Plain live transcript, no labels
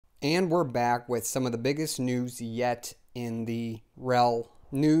And we're back with some of the biggest news yet in the RHEL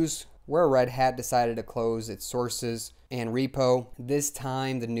news, where Red Hat decided to close its sources and repo. This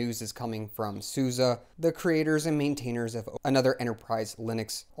time the news is coming from SUSE, the creators and maintainers of another enterprise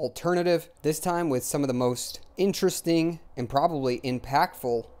Linux alternative, this time with some of the most interesting and probably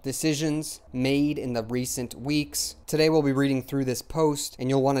impactful decisions made in the recent weeks. Today we'll be reading through this post, and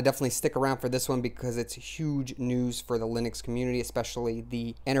you'll want to definitely stick around for this one because it's huge news for the Linux community, especially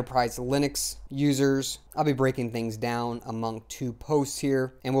the enterprise Linux users. I'll be breaking things down among two posts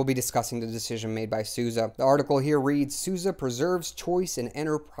here, and we'll be discussing the decision made by SUSE. The article here reads, SUSE preserves choice in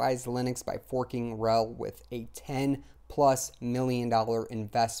enterprise Linux by forking RHEL with a $10+ million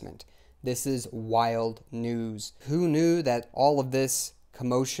investment. This is wild news. Who knew that all of this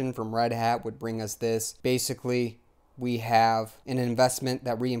commotion from Red Hat would bring us this? Basically, we have an investment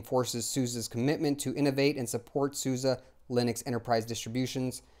that reinforces SUSE's commitment to innovate and support SUSE Linux enterprise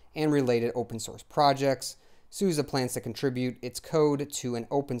distributions and related open source projects. SUSE plans to contribute its code to an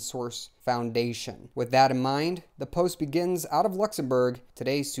open source foundation. With that in mind, the post begins out of Luxembourg.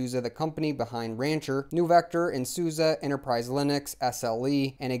 Today, SUSE, the company behind Rancher, NuVector, and SUSE Enterprise Linux,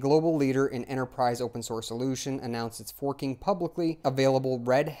 SLE, and a global leader in enterprise open source solution, announced its forking publicly available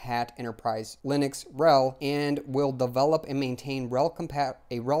Red Hat Enterprise Linux, RHEL, and will develop and maintain a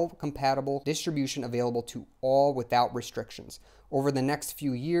RHEL-compatible distribution available to all without restrictions. Over the next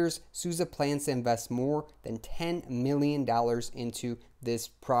few years, SUSE plans to invest more than $10 million into this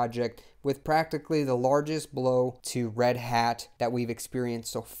project, with practically the largest blow to Red Hat that we've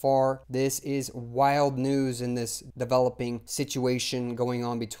experienced so far. This is wild news in this developing situation going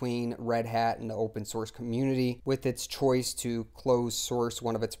on between Red Hat and the open source community, with its choice to close source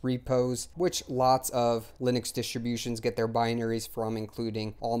one of its repos, which lots of Linux distributions get their binaries from,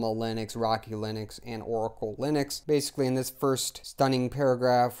 including AlmaLinux, RHEL, and Oracle Linux. Basically, in this first stunning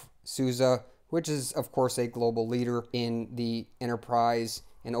paragraph, SUSE, which is of course a global leader in the enterprise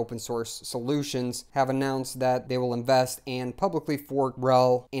and open source solutions, have announced that they will invest and publicly fork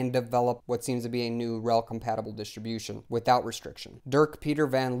RHEL and develop what seems to be a new RHEL compatible distribution without restriction. Dirk Peter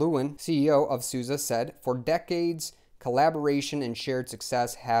van Leeuwen, CEO of SUSE, said, "For decades, collaboration and shared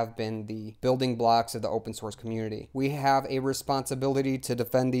success have been the building blocks of the open source community. We have a responsibility to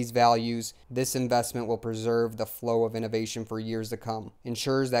defend these values. This investment will preserve the flow of innovation for years to come,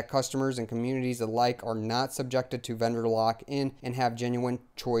 ensures that customers and communities alike are not subjected to vendor lock-in and have genuine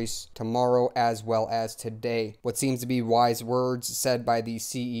choice tomorrow as well as today." What seems to be wise words said by the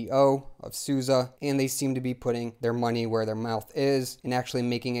CEO of SUSE, and they seem to be putting their money where their mouth is and actually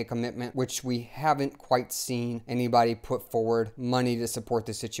making a commitment, which we haven't quite seen anybody put forward money to support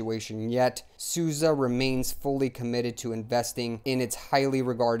the situation yet. SUSE remains fully committed to investing in its highly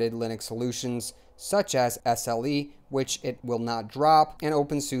regarded Linux solutions, such as SLE, which it will not drop, and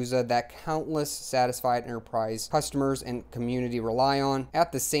OpenSUSE that countless satisfied enterprise customers and community rely on.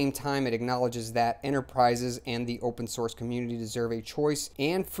 At the same time, it acknowledges that enterprises and the open source community deserve a choice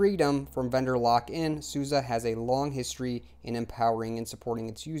and freedom from vendor lock-in. SUSE has a long history in empowering and supporting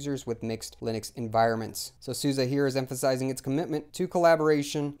its users with mixed Linux environments. So SUSE here is emphasizing its commitment to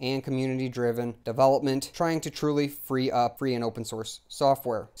collaboration and community-driven development, trying to truly free up free and open source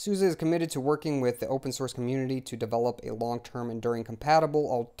software. SUSE is committed to working with the open source community to develop a long-term enduring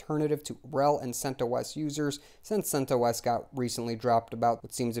compatible alternative to RHEL and CentOS users, since CentOS got recently dropped about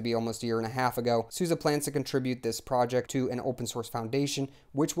what seems to be almost a year and a half ago. SUSE plans to contribute this project to an open source foundation,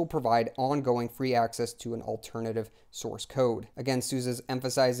 which will provide ongoing free access to an alternative source code. Again, SUSE is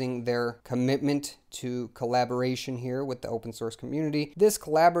emphasizing their commitment to collaboration here with the open source community. This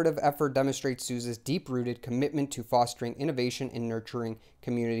collaborative effort demonstrates SUSE's deep-rooted commitment to fostering innovation and nurturing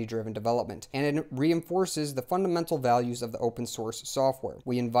community-driven development, and it reinforces the fundamental values of the open source software.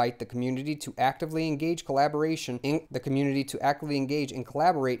 We invite the community to actively engage and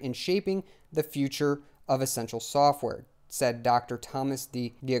collaborate in shaping the future of essential software, said Dr. Thomas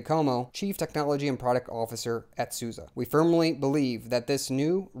D. Giacomo, Chief Technology and Product Officer at SUSE. We firmly believe that this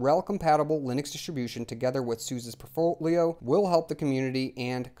new RHEL-compatible Linux distribution, together with SUSE's portfolio, will help the community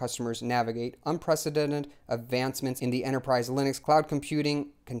and customers navigate unprecedented advancements in the enterprise Linux, cloud computing,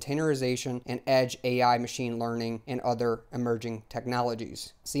 containerization, and edge AI machine learning, and other emerging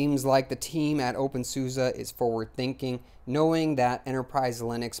technologies. Seems like the team at OpenSUSE is forward-thinking, knowing that enterprise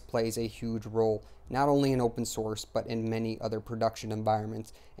Linux plays a huge role not only in open source, but in many other production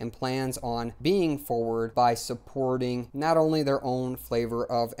environments, and plans on being forward by supporting not only their own flavor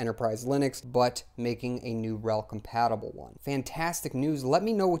of enterprise Linux, but making a new RHEL compatible one. Fantastic news. Let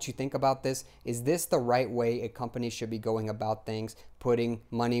me know what you think about this. Is this the right way a company should be going about things, putting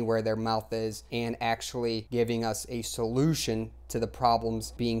money where their mouth is and actually giving us a solution to the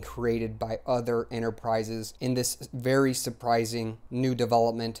problems being created by other enterprises in this very surprising new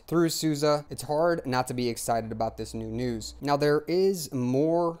development through SUSE. It's hard not to be excited about this new news. Now, there is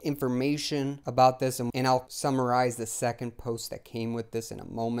more information about this, and I'll summarize the second post that came with this in a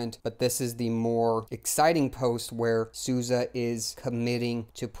moment, but this is the more exciting post where SUSE is committing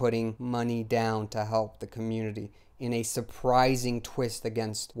to putting money down to help the community in a surprising twist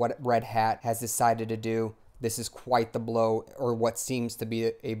against what Red Hat has decided to do. This is quite the blow, or what seems to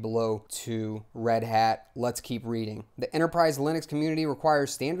be a blow to Red Hat. Let's keep reading. The enterprise Linux community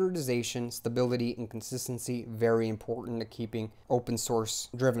requires standardization, stability, and consistency. Very important to keeping open source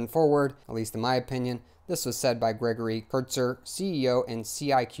driven forward, at least in my opinion. This was said by Gregory Kurtzer, CEO and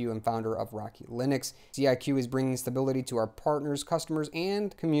CIQ and founder of RHEL. CIQ is bringing stability to our partners, customers,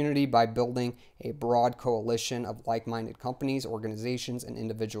 and community by building a broad coalition of like-minded companies, organizations, and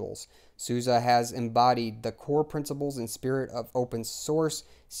individuals. SUSE has embodied the core principles and spirit of open source.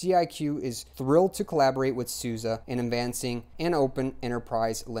 CIQ is thrilled to collaborate with SUSE in advancing an open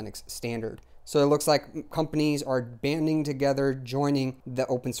enterprise Linux standard. So it looks like companies are banding together, joining the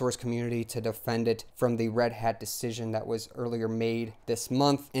open source community to defend it from the Red Hat decision that was earlier made this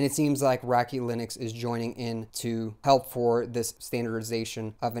month. And it seems like RHEL is joining in to help for this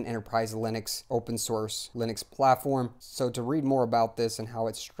standardization of an enterprise Linux, open source Linux platform. So to read more about this and how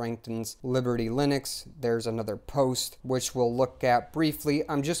it strengthens Liberty Linux, there's another post which we'll look at briefly.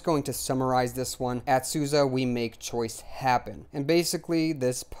 I'm just going to summarize this one. At SUSE, we make choice happen. And basically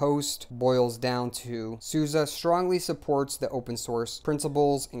this post boils down to SUSE strongly supports the open source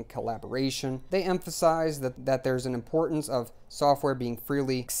principles and collaboration. They emphasize that there's an importance of software being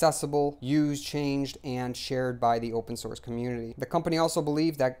freely accessible, used, changed, and shared by the open source community. The company also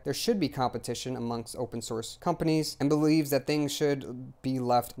believes that there should be competition amongst open source companies and believes that things should be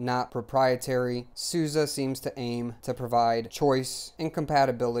left not proprietary. SUSE seems to aim to provide choice and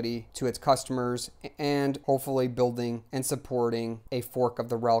compatibility to its customers and hopefully building and supporting a fork of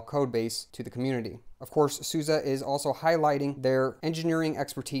the RHEL codebase to the community. Of course, SUSE is also highlighting their engineering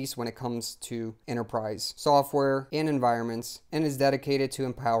expertise when it comes to enterprise software and environments and is dedicated to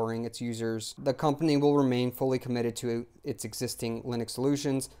empowering its users. The company will remain fully committed to its existing Linux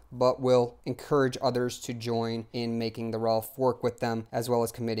solutions, but will encourage others to join in making the RHEL fork with them, as well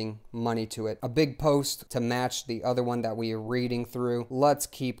as committing money to it. A big post to match the other one that we are reading through. Let's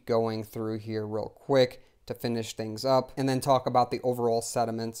keep going through here real quick to finish things up and then talk about the overall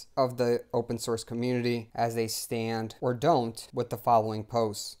sentiments of the open source community as they stand or don't with the following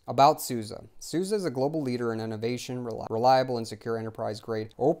posts. About SUSE. SUSE is a global leader in innovation, reliable and secure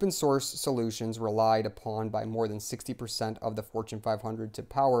enterprise-grade open source solutions relied upon by more than 60% of the Fortune 500 to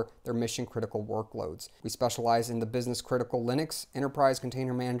power their mission-critical workloads. We specialize in the business-critical Linux, enterprise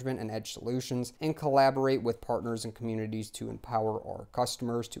container management, and edge solutions, and collaborate with partners and communities to empower our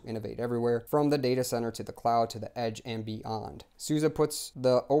customers to innovate everywhere, from the data center to the cloud to the edge and beyond. SUSE puts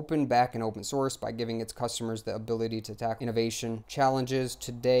the open back in open source by giving its customers the ability to tackle innovation challenges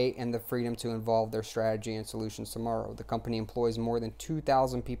today and the freedom to involve their strategy and solutions tomorrow. The company employs more than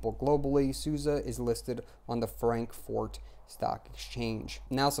 2,000 people globally. SUSE is listed on the Frankfurt Stock Exchange.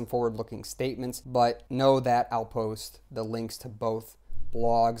 Now some forward-looking statements, but know that I'll post the links to both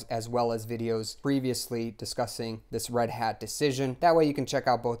blogs as well as videos previously discussing this Red Hat decision. That way you can check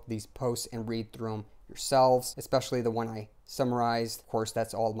out both of these posts and read through them yourselves, especially the one I summarized. Of course,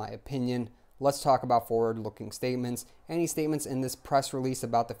 that's all my opinion. Let's talk about forward-looking statements. Any statements in this press release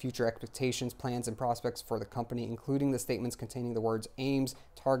about the future expectations, plans, and prospects for the company, including the statements containing the words aims,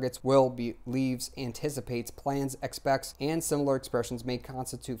 targets, will, believes, anticipates, plans, expects, and similar expressions may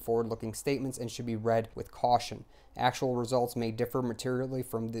constitute forward-looking statements and should be read with caution. Actual results may differ materially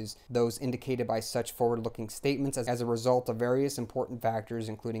from those indicated by such forward-looking statements as a result of various important factors,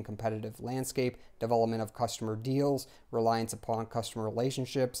 including competitive landscape, development of customer deals, reliance upon customer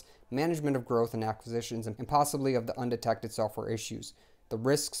relationships, management of growth and acquisitions, and possibly of the undetected software issues, the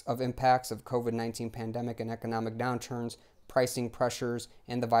risks of impacts of COVID-19 pandemic and economic downturns, pricing pressures,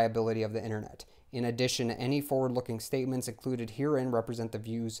 and the viability of the internet. In addition, any forward-looking statements included herein represent the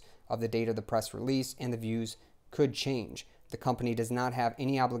views of the date of the press release, and the views could change. The company does not have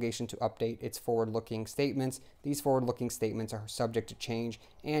any obligation to update its forward-looking statements. These forward-looking statements are subject to change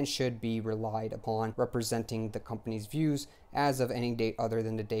and should be relied upon representing the company's views as of any date other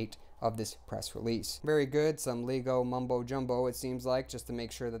than the date of this press release. Very good. Some Lego mumbo jumbo, it seems like, just to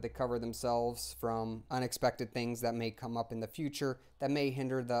make sure that they cover themselves from unexpected things that may come up in the future that may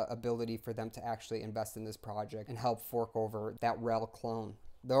hinder the ability for them to actually invest in this project and help fork over that RHEL clone.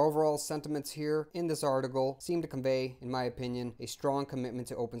 The overall sentiments here in this article seem to convey, in my opinion, a strong commitment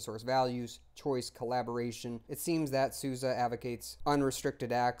to open source values, choice, collaboration. It seems that SUSE advocates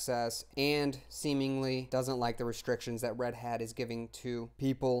unrestricted access and seemingly doesn't like the restrictions that Red Hat is giving to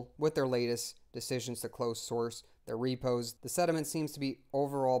people with their latest decisions to close source their repos. The sentiment seems to be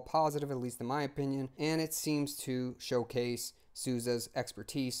overall positive, at least in my opinion, and it seems to showcase SUSE's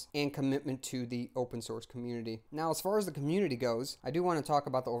expertise and commitment to the open source community. Now, as far as the community goes, I do want to talk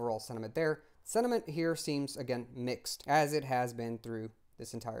about the overall sentiment there. Sentiment here seems, again, mixed, as it has been through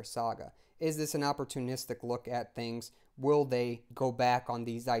this entire saga. Is this an opportunistic look at things? Will they go back on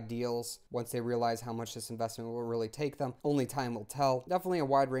these ideals once they realize how much this investment will really take them? Only time will tell. Definitely a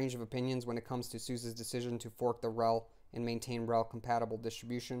wide range of opinions when it comes to SUSE's decision to fork the RHEL and maintain RHEL compatible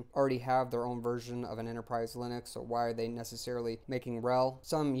distribution. Already have their own version of an enterprise Linux, so why are they necessarily making RHEL?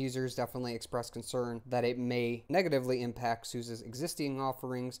 Some users definitely express concern that it may negatively impact SUSE's existing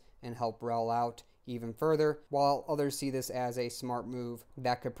offerings and help RHEL out even further, while others see this as a smart move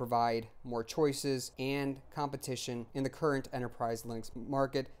that could provide more choices and competition in the current enterprise Linux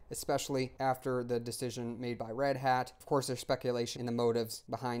market, especially after the decision made by Red Hat. Of course, there's speculation in the motives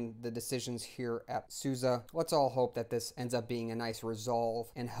behind the decisions here at SUSE. Let's all hope that this ends up being a nice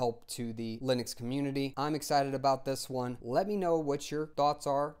resolve and help to the Linux community. I'm excited about this one. Let me know what your thoughts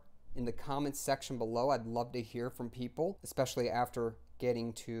are in the comments section below. I'd love to hear from people, especially after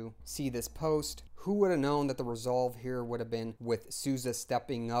getting to see this post. Who would have known that the resolve here would have been with SUSE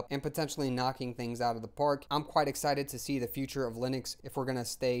stepping up and potentially knocking things out of the park? I'm quite excited to see the future of Linux if we're going to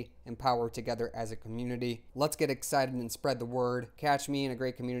stay empowered together as a community. Let's get excited and spread the word. Catch me in a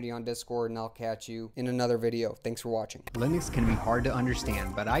great community on Discord, and I'll catch you in another video. Thanks for watching. Linux can be hard to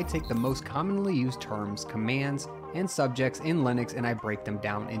understand, but I take the most commonly used terms, commands, and subjects in Linux and I break them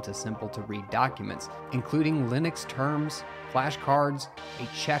down into simple to read documents, including Linux terms, flashcards, a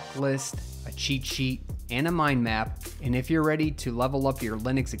checklist, a cheat sheet, and a mind map. And if you're ready to level up your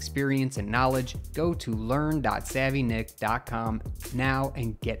Linux experience and knowledge, go to learn.savvynik.com now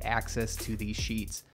and get access to these sheets.